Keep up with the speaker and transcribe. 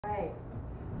Right.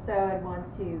 So I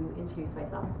want to introduce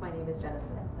myself. My name is Jenna.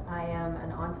 I am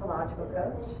an ontological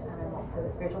coach and I'm also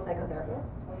a spiritual psychotherapist.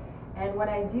 And what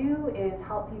I do is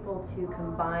help people to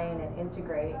combine and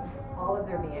integrate all of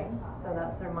their being. So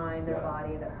that's their mind, their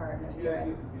body, their heart, and their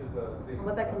spirit. And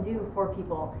what that can do for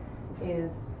people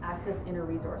is access inner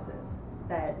resources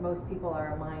that most people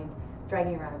are a mind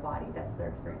dragging around a body. That's their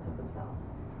experience of themselves.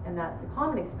 And that's a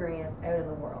common experience out in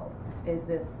the world, is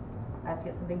this, I have to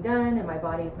get something done and my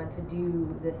body is meant to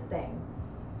do this thing.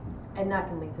 And that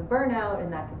can lead to burnout,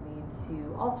 and that can lead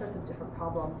to all sorts of different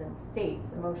problems and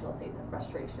states, emotional states of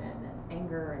frustration and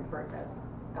anger and burnt out,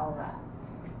 all that.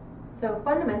 So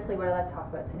fundamentally what I'd like to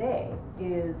talk about today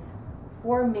is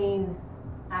 4 main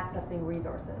accessing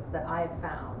resources that I've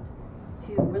found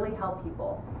to really help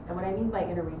people. And what I mean by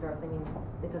inner resource, I mean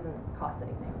it doesn't cost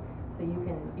anything. So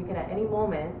you can at any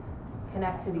moment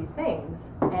connect to these things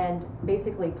and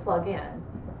basically plug in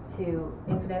to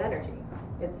infinite energy.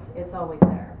 It's always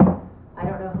there. I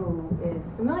don't know who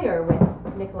is familiar with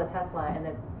Nikola Tesla and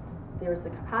that there's the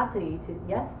capacity to,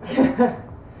 yes?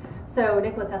 So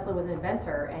Nikola Tesla was an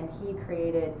inventor and he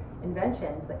created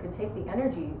inventions that could take the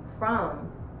energy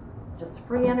from just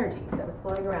free energy that was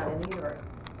floating around in the universe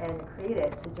and create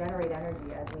it to generate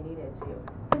energy as we needed to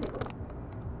physically.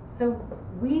 So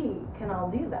we can all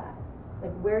do that.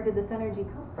 Like, where did this energy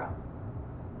come from?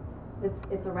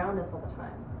 It's around us all the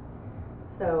time.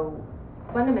 So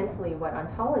fundamentally what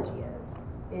ontology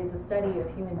is a study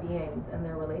of human beings and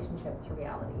their relationship to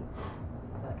reality.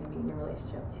 So that can be your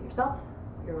relationship to yourself,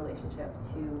 your relationship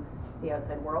to the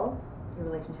outside world, your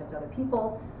relationship to other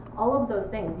people. All of those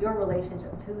things, your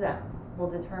relationship to them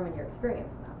will determine your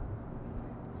experience of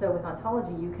them. So with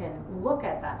ontology, you can look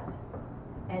at that,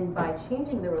 and by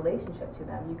changing the relationship to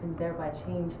them, you can thereby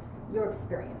change your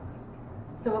experience.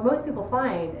 So what most people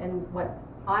find, and what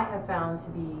I have found to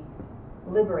be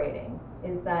liberating,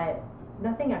 is that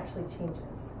nothing actually changes.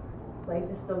 Life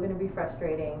is still going to be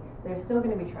frustrating. There's still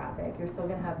going to be traffic. You're still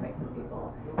going to have fights with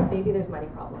people. Maybe there's money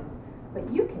problems, but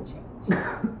you can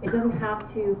change. It doesn't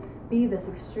have to be this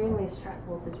extremely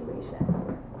stressful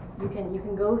situation. You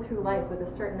can go through life with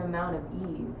a certain amount of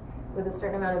ease, with a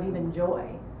certain amount of even joy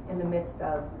in the midst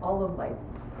of all of life's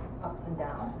ups and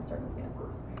downs and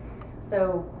circumstances.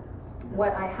 So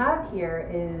what I have here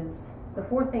is the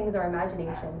 4 things are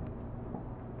imagination,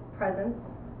 presence,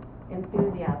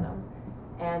 enthusiasm,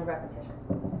 and repetition.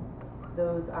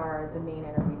 Those are the main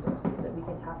inner resources that we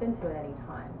can tap into at any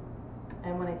time.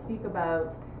 And when I speak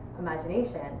about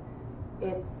imagination,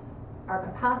 it's our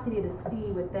capacity to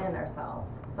see within ourselves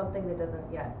something that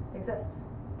doesn't yet exist,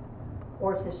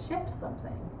 or to shift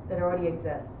something that already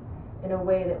exists in a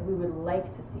way that we would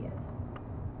like to see it.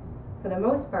 For the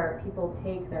most part, people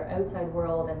take their outside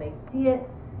world and they see it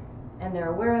and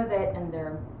they're aware of it and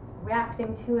they're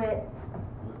reacting to it,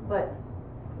 but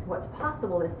what's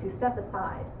possible is to step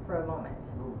aside for a moment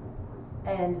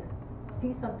and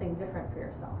see something different for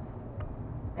yourself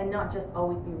and not just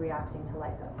always be reacting to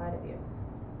life outside of you.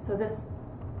 So this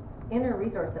inner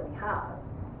resource that we have,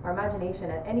 our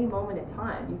imagination, at any moment in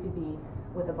time, you could be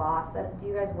with a boss. Do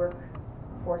you guys work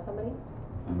for somebody?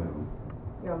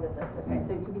 Your own business, okay.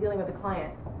 So you could be dealing with a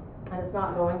client and it's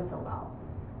not going so well.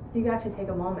 So you can actually take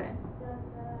a moment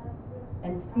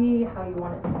and see how you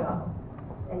want it to go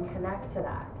and connect to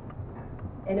that.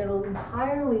 And it'll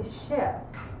entirely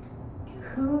shift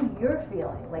who you're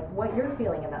feeling, like what you're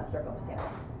feeling in that circumstance.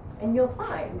 And you'll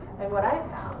find, and what I've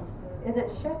found, is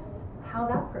it shifts how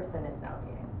that person is now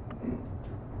being.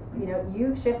 You know,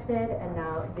 you've shifted and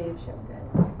now they've shifted.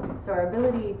 So our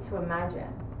ability to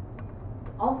imagine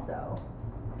also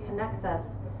connects us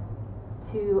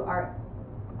to our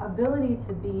ability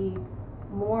to be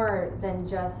more than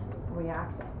just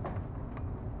reacting.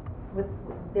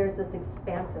 There's this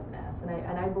expansiveness,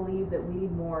 and I believe that we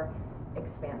need more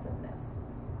expansiveness.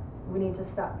 We need to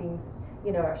stop being,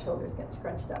 you know, our shoulders get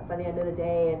scrunched up by the end of the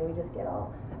day and we just get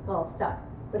all stuck.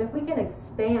 But if we can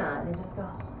expand and just go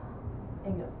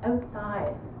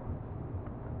outside,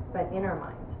 but in our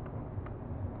mind,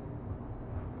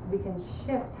 we can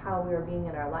shift how we are being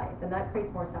in our life, and that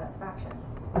creates more satisfaction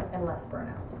and less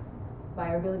burnout by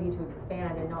our ability to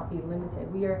expand and not be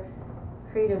limited. We are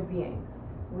creative beings.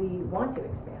 We want to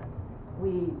expand.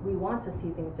 We want to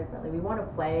see things differently. We want to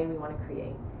play. We want to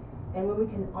create. And when we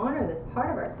can honor this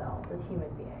part of ourselves as human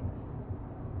beings,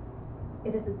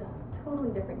 it is a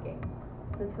totally different game.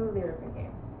 It's a totally different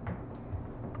game.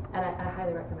 And I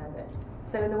highly recommend it.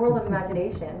 So in the world of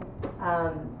imagination,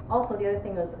 also the other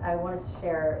thing was I wanted to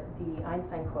share the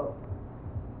Einstein quote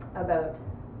about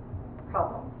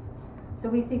problems. So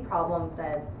we see problems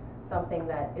as something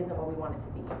that isn't what we want it to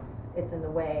be. it's in the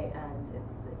way and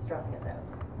it's stressing us out.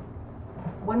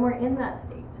 When we're in that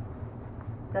state,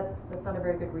 that's not a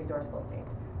very good resourceful state.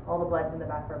 All the blood's in the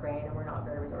back of our brain and we're not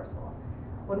very resourceful.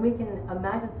 When we can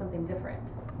imagine something different,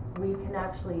 we can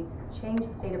actually change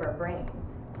the state of our brain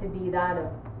to be that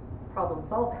of problem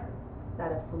solving,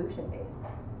 that of solution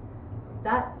based.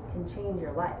 That can change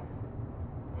your life.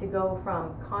 To go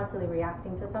from constantly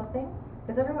reacting to something,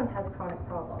 because everyone has chronic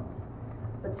problems,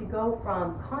 but to go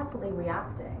from constantly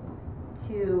reacting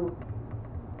to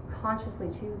consciously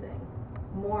choosing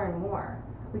more and more,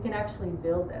 we can actually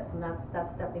build this, and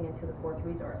that's stepping into the fourth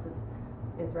resource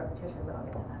is repetition, but I'll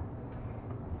get to that.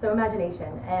 So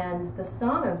imagination, and the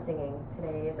song I'm singing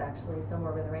today is actually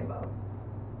Somewhere Over the Rainbow.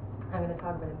 I'm going to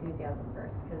talk about enthusiasm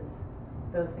first, because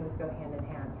those things go hand in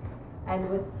hand. And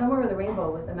with Somewhere Over the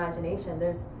Rainbow, with imagination,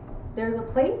 there's a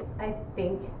place I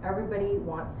think everybody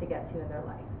wants to get to in their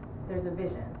life. There's a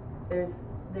vision. There's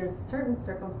certain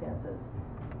circumstances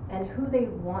and who they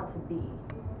want to be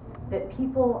that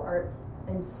people are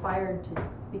inspired to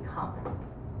become.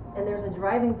 And there's a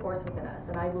driving force within us,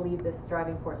 and I believe this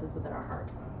driving force is within our heart.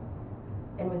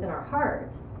 And within our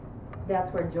heart,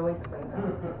 that's where joy springs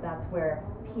up. That's where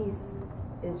peace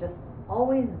is just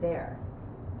always there.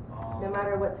 No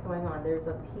matter what's going on, there's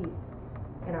a peace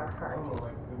in our heart.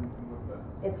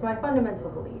 It's my fundamental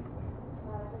belief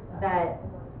that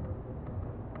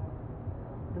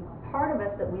the part of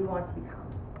us that we want to become,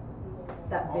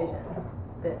 that vision,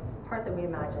 the part that we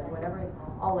imagine, whenever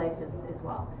all life is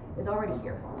well, is already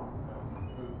here.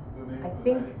 I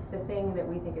think the thing that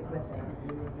we think is missing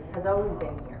has always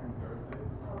been here.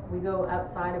 We go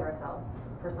outside of ourselves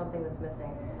for something that's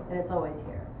missing, and it's always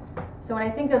here. So when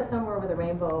I think of Somewhere Over the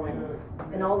Rainbow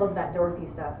and all of that Dorothy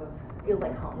stuff of feels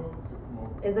like home,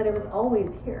 is that it was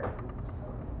always here.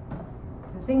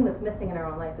 The thing that's missing in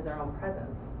our own life is our own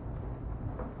presence.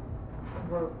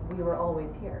 We were always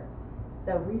here.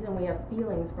 The reason we have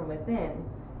feelings from within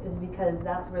is because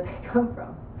that's where they come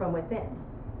from within.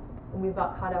 And we've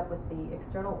got caught up with the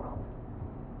external world.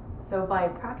 So by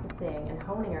practicing and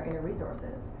honing our inner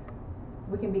resources,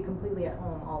 we can be completely at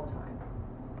home all the time.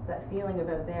 That feeling of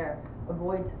out there, a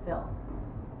void to fill,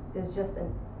 is just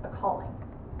a calling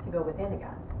to go within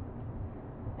again.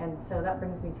 And so that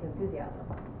brings me to enthusiasm.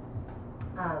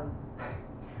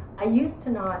 I used to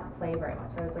not play very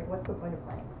much. I was like, what's the point of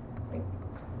playing? Like,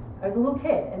 I was a little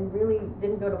kid and really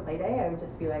didn't go to play day. I would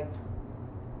just be like,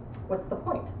 what's the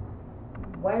point?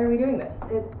 Why are we doing this?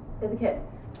 As a kid.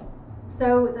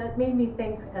 So that made me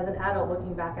think, as an adult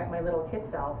looking back at my little kid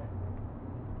self,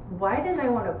 why didn't I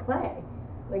want to play?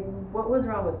 Like, what was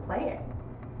wrong with playing?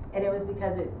 And it was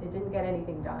because it didn't get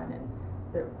anything done, and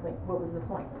what was the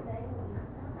point?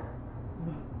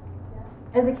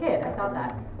 As a kid, I thought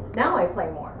that. Now I play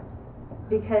more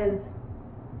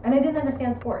and I didn't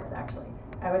understand sports, actually.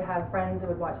 I would have friends that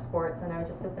would watch sports, and I would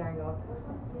just sit there and go,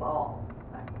 ball,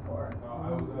 back and forth.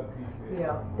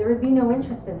 There would be no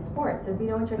interest in sports. There'd be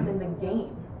no interest in the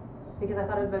game, because I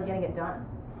thought it was about getting it done.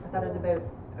 I thought it was about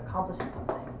accomplishing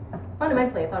something.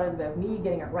 Fundamentally, I thought it was about me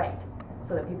getting it right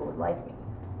so that people would like me.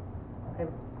 I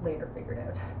later figured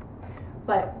out.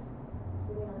 But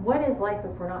what is life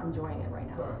if we're not enjoying it right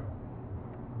now?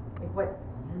 Like,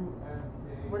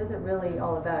 what is it really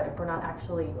all about if we're not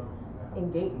actually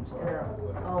engaged in our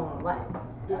own life?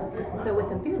 So with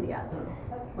enthusiasm,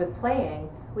 with playing,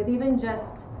 with even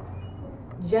just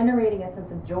generating a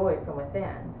sense of joy from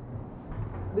within,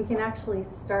 we can actually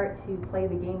start to play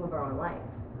the game of our own life.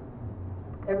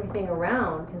 Everything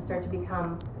around can start to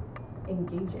become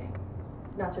engaging,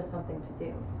 not just something to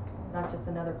do, not just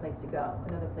another place to go,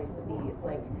 another place to be. It's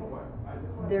like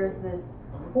there's this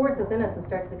force within us that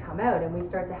starts to come out, and we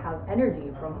start to have energy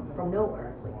from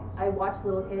nowhere. Like, I watch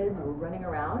little kids who are running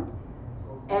around,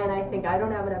 and I think I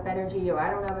don't have enough energy, or I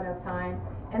don't have enough time,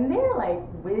 and they're like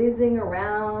whizzing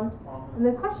around. And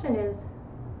the question is,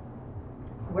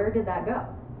 where did that go?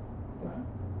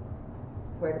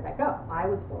 Where did that go? I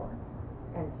was 4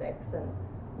 and 6 and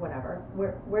whatever.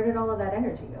 Where did all of that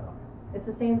energy go? It's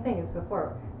the same thing as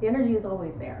before. The energy is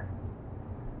always there.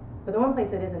 But the one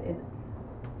place it isn't is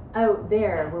out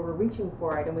there, where we're reaching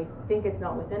for it and we think it's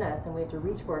not within us, and we have to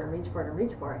reach for it and reach for it and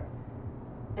reach for it.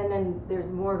 And then there's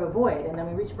more of a void, and then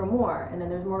we reach for more, and then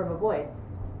there's more of a void.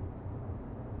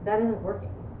 That isn't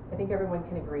working. I think everyone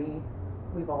can agree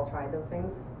we've all tried those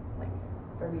things. Like,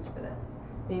 if I reach for this,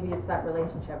 maybe it's that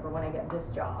relationship, or when I get this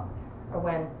job, or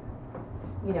when,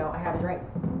 I have a drink,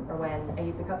 or when I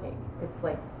eat the cupcake. It's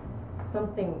like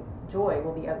something, joy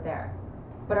will be out there.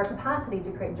 But our capacity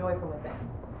to create joy from within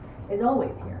is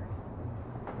always here.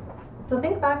 So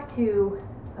think back to,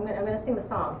 I'm going to sing the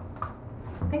song.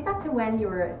 Think back to when you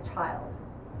were a child,